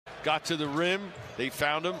got to the rim. They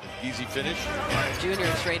found him. Easy finish.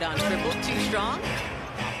 Junior straight on triple, too strong.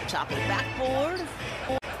 Off the top of the backboard.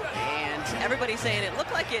 And everybody's saying it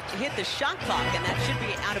looked like it hit the shot clock, and that should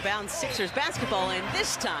be out of bounds Sixers basketball. And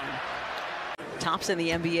this time, tops in the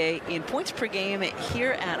NBA in points per game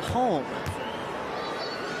here at home.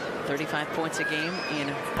 35 points a game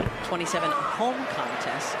in 27 home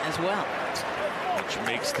contests as well. Which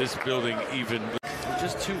makes this building even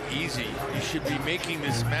just too easy. You should be making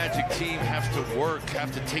this Magic team have to work,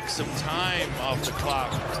 have to take some time off the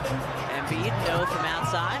clock. Embiid, no from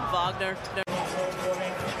outside. Wagner, no.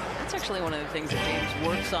 That's actually one of the things that James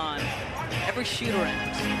works on every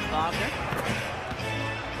shoot-around. Wagner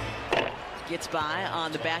gets by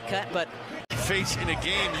on the back cut, but face in a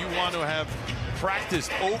game you want to have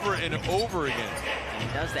practiced over and over again. He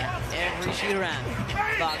does that every shoot-around.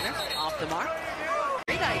 Wagner off the mark.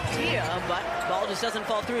 Great idea, but ball just doesn't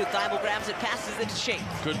fall through. Thibault grabs it, passes it to Shake.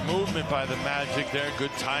 Good movement by the Magic there.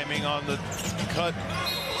 Good timing on the cut.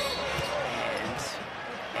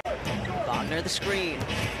 And Wagner the screen.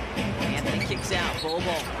 Anthony kicks out. Bobo.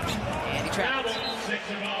 And he travels.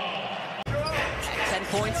 10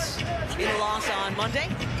 points in a loss on Monday.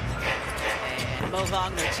 And Mo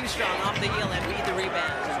Wagner too strong off the heel and beat the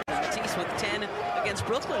rebound. Matisse with 10 against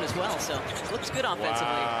Brooklyn as well, so looks good offensively.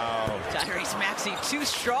 Wow. Tyrese Maxey too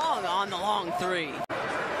strong on the long three.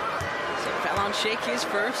 So fell on Shake his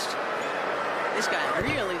first. This guy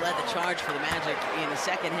really led the charge for the Magic in the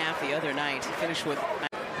second half the other night. He finished with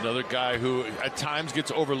another guy who at times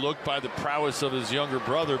gets overlooked by the prowess of his younger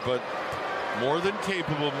brother, but more than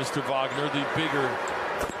capable, Mr. Wagner, the bigger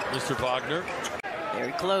Mr. Wagner.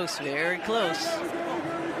 Very close, very close.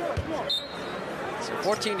 So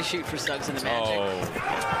 14 to shoot for Suggs in the Magic. Oh.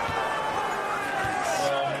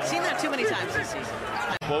 Seen that too many times this season.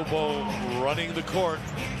 Bobo running the court.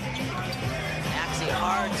 Maxey,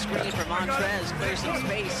 hard screen for Montrez, clears some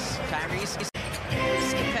space. Tyrese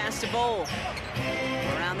skip pass to Bowl.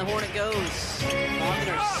 Around the horn it goes.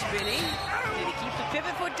 Wagner spinning. Did he keep the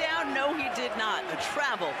pivot foot down? No, he did not. A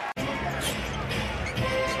travel.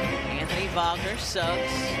 Anthony, Wagner,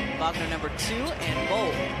 Suggs, Wagner number 2, and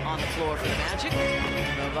Bowl on the floor for the Magic.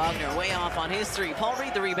 So Wagner way off on his three. Paul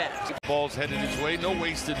Reed the rebound. Ball's headed his way. No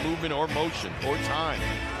wasted movement or motion or time.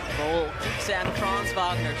 Bowl kicks out Franz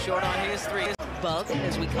Wagner, short on his three. Bug,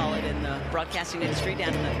 as we call it in the broadcasting industry,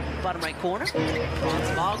 down in the bottom right corner. Franz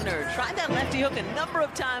Wagner tried that lefty hook a number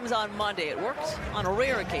of times on Monday. It worked on a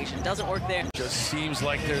rare occasion. Doesn't work there. Just seems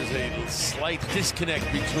like there's a slight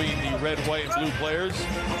disconnect between the red, white, and blue players.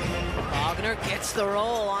 Wagner gets the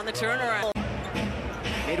roll on the turnaround.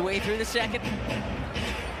 Midway through the second.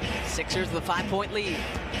 Sixers with a 5-point lead.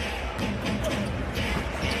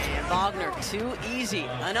 And Wagner, too easy.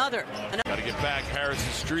 Another. Got to get back. Harris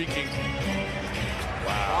is streaking.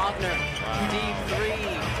 Wow. Wagner, deep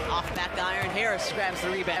three. Off back iron. Harris grabs the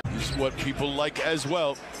rebound. This is what people like as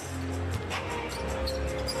well.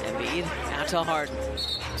 Embiid out to Harden.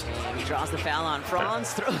 And he draws the foul on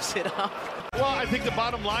Franz, throws it up. Well, I think the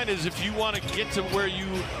bottom line is if you want to get to where you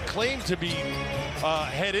claim to be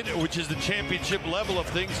headed, which is the championship level of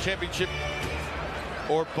things, championship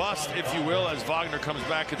or bust, if you will, as Wagner comes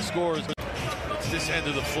back and scores. It's this end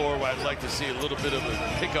of the floor where I'd like to see a little bit of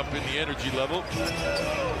a pickup in the energy level.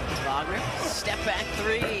 Wagner, step back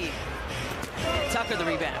three. And Tucker the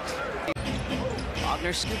rebound.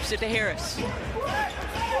 Wagner scoops it to Harris.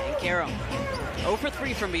 And Caro. 0 for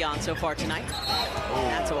 3 from beyond so far tonight.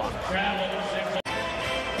 That's a walk.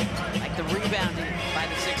 Like the rebounding by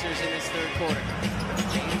the Sixers in this third quarter.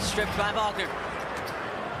 James stripped by Wagner.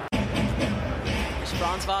 There's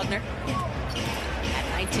Franz Wagner. At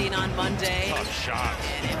 19 on Monday. Tough shot.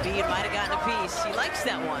 And Embiid might have gotten a piece. He likes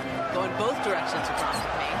that one. Going both directions across the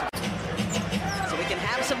paint. So we can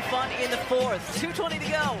have some fun in the fourth. 2:20 to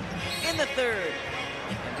go in the third.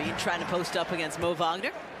 Embiid trying to post up against Mo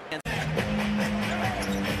Wagner.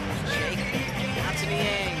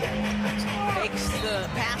 Makes the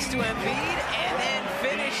pass to Embiid and then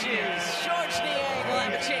finishes. George Niang will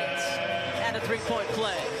have a chance at a three-point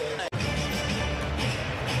play.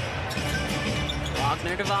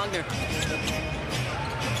 Wagner to Wagner.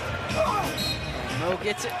 Mo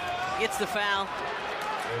gets it, gets the foul,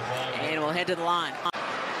 and we'll head to the line.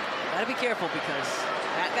 Gotta be careful because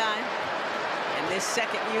that guy and this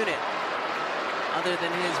second unit, other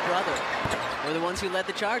than his brother, were the ones who led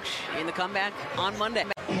the charge in the comeback on Monday.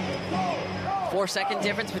 4-second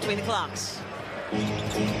difference between the clocks.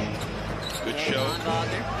 Good show.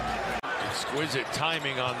 Exquisite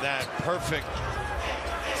timing on that. Perfect.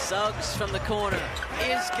 Suggs from the corner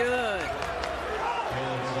is good.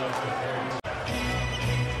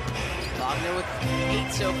 Wagner with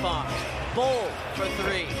 8 so far. Bowl for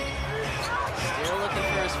 3. Still looking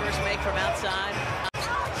for his first make from outside.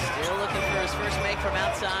 Still looking for his first make from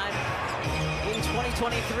outside. In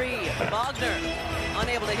 2023, Wagner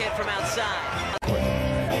unable to hit from outside.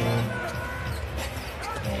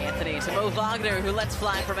 Anthony to Mo Wagner, who lets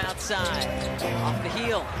fly from outside. Off the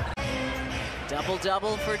heel.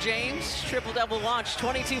 Double-double for James. Triple-double watch.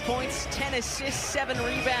 22 points, 10 assists, 7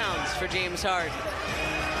 rebounds for James Harden.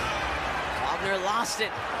 Wagner lost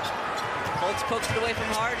it. Holtz pokes it away from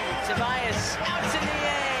Harden. Tobias out to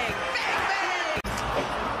Niang. Bang, bang!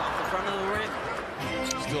 Off the front of the rim.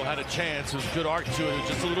 Still had a chance. It was good arc to it. It was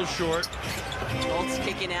just a little short. Holtz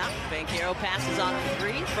kicking out. Banchero passes on the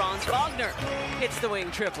 3. Franz Wagner hits the wing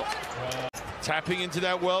triple. Tapping into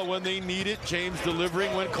that well when they need it. James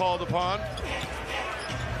delivering when called upon.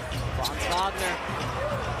 Franz Wagner.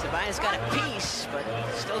 Tobias got a piece, but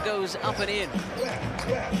still goes up and in.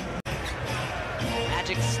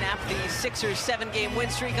 Magic snapped the Sixers' 7-game win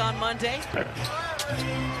streak on Monday.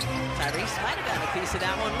 Tyrese might have gotten a piece of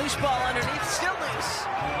that one. Loose ball underneath, still loose.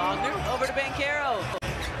 Wagner over to Banchero.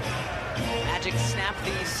 Magic snapped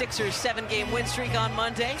the Sixers' 7-game win streak on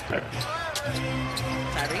Monday.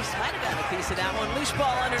 Tyrese might have gotten a piece of that one. Loose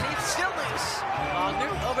ball underneath, still loose. Wagner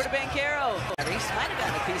over to Banchero. Tyrese might have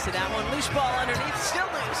gotten a piece of that one. Loose ball underneath, still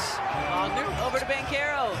loose. Wagner over to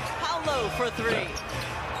Banchero. Paolo for 3.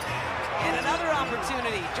 And another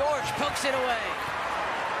opportunity. George pokes it away.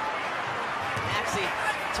 Maxey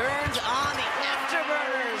turns on the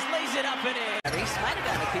afterburners, lays it up and in. Tyrese might have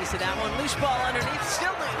gotten a piece of that one. Loose ball underneath,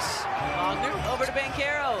 still loose. Wagner over to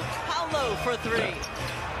Banchero. Paolo for 3.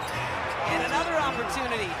 And another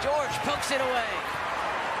opportunity. George pokes it away.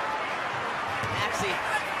 Maxey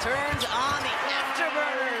turns on the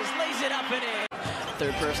afterburners, lays it up and in.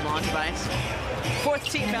 Third personal on Tobias. 4th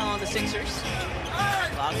team foul on the Sixers.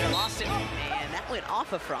 Wagner lost it, and that went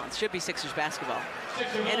off of Franz. Should be Sixers basketball.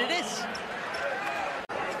 And it is.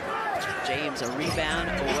 James, a rebound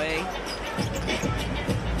away.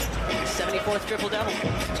 74th triple-double.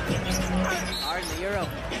 Harden, the Euro.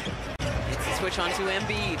 Hits the switch onto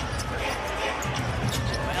Embiid.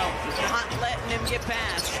 Well, not letting him get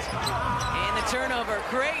past. And the turnover.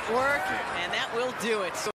 Great work, and that will do it.